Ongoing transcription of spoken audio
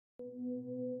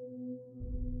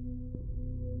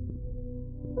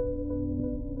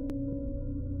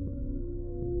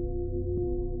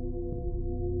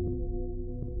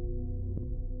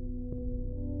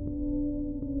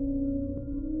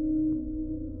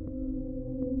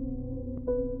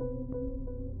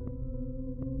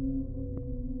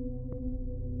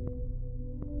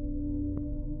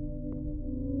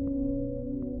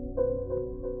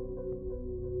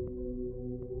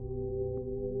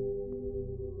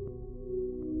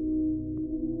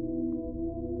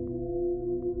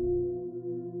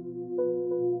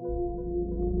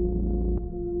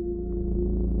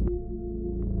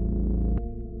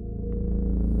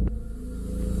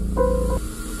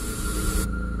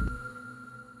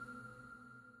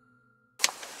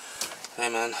Hey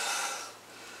man,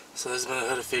 so there's been a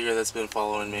hooded figure that's been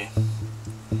following me.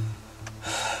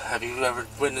 Have you ever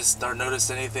witnessed or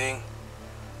noticed anything?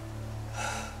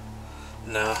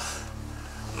 No.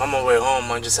 I'm on my way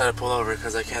home. I just had to pull over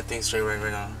because I can't think straight right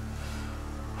now.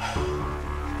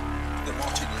 They're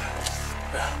watching you.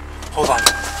 Hold on.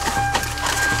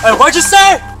 Hey, what'd you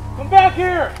say? Come back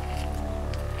here!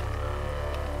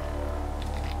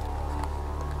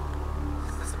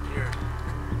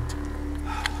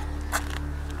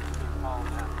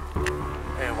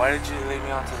 Hey, why did you lead me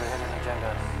onto the hidden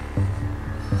agenda?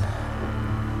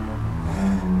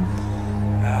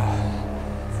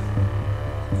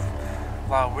 A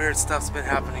lot of weird stuff's been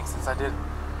happening since I did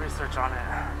research on it.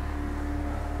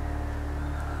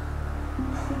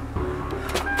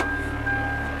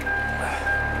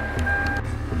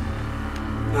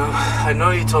 Now, I know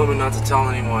you told me not to tell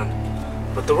anyone,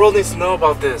 but the world needs to know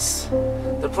about this.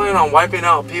 They're planning on wiping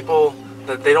out people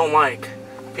that they don't like.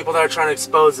 People that are trying to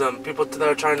expose them, people that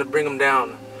are trying to bring them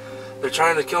down. They're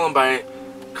trying to kill them by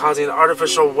causing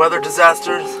artificial weather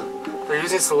disasters. They're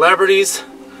using celebrities.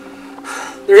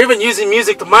 They're even using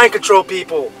music to mind control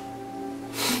people.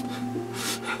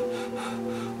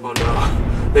 Oh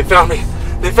no, they found me.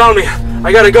 They found me.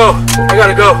 I gotta go. I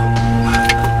gotta go.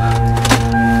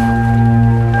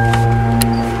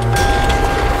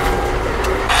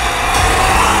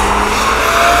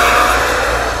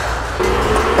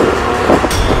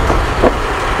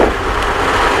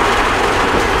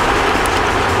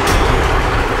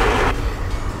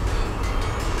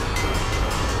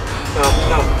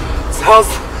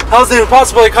 How's it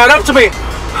impossible? It caught up to me.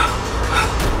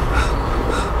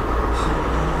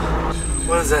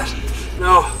 What is that?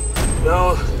 No,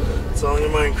 no. It's all in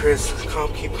your mind, Chris.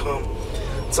 Calm, keep calm.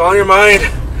 It's all in your mind.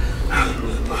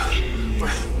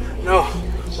 No.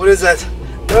 What is that?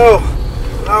 No.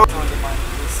 No. It's all in your mind,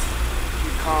 Chris.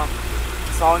 Keep calm.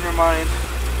 It's all in your mind.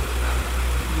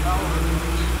 No.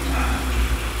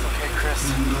 It's okay, Chris.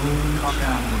 Calm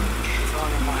down. It's all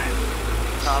in your mind.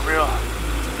 It's not real.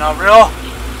 It's not real.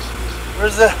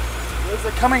 Where's it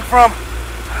coming from?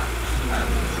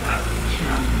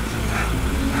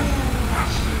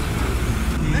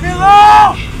 Leave me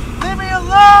alone! Leave me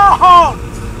alone!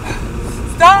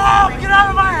 Stop! Get out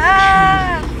of my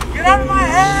hand! Get out of my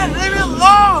hand! Leave me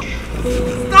alone!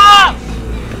 Stop!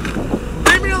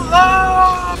 Leave me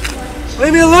alone!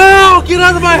 Leave me alone! Get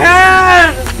out of my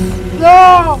hand!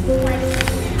 No!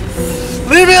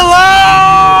 Leave me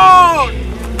alone!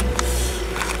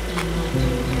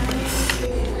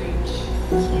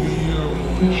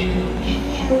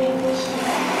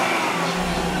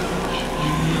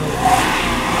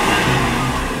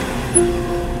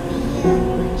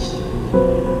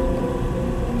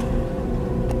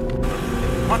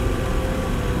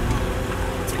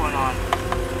 What's going on?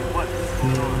 What is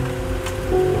going on?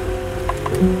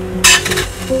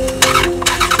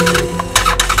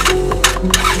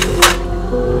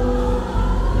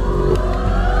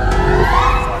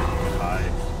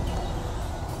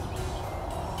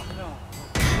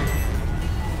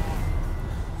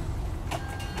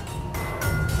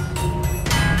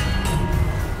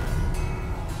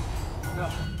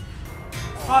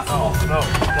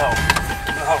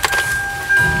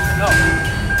 No.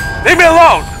 Leave me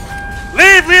alone!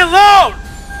 Leave me alone!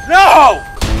 No!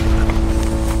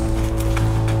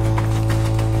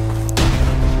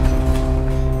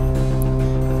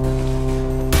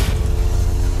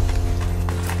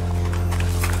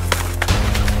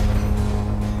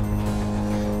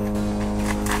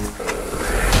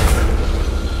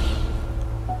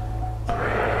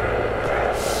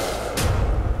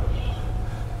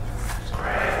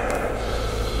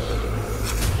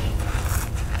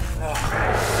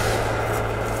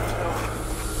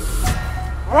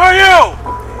 Where are you?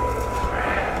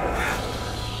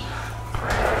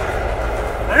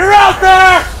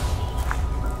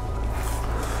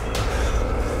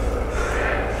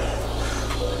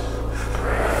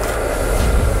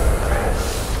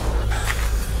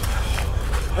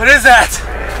 is that?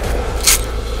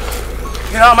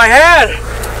 Get out of my head!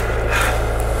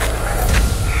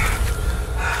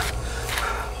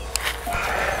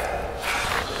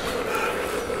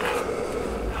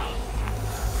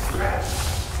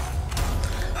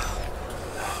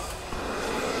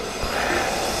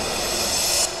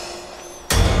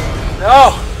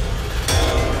 No!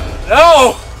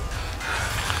 No!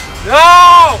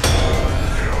 No!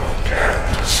 You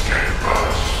can't escape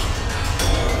us.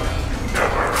 You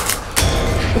never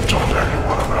told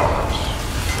anyone about us.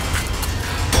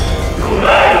 Your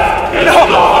life is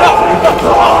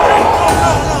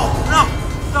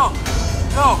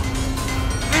No!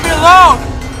 Leave me alone!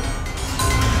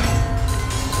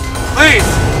 Please!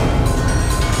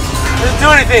 I didn't do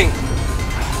anything!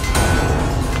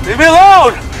 Leave me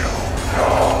alone!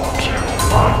 Too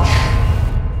much.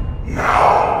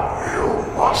 Now you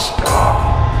must stop.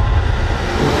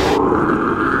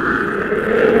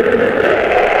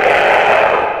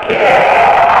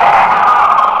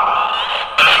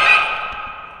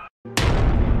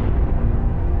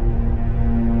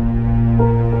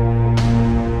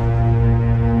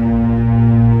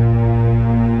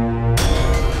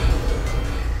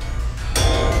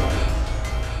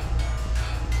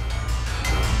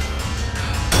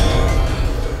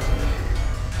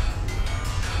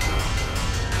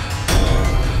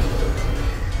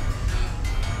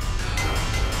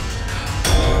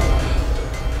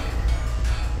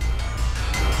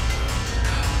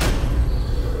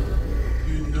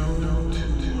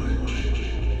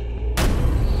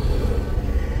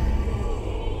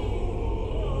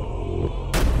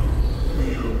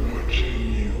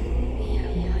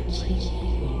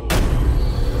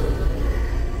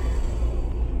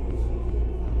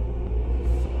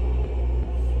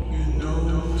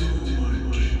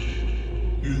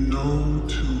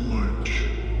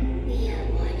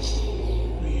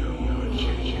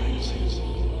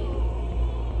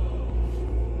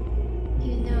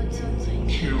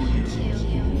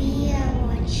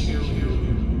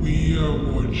 We are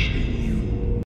watching.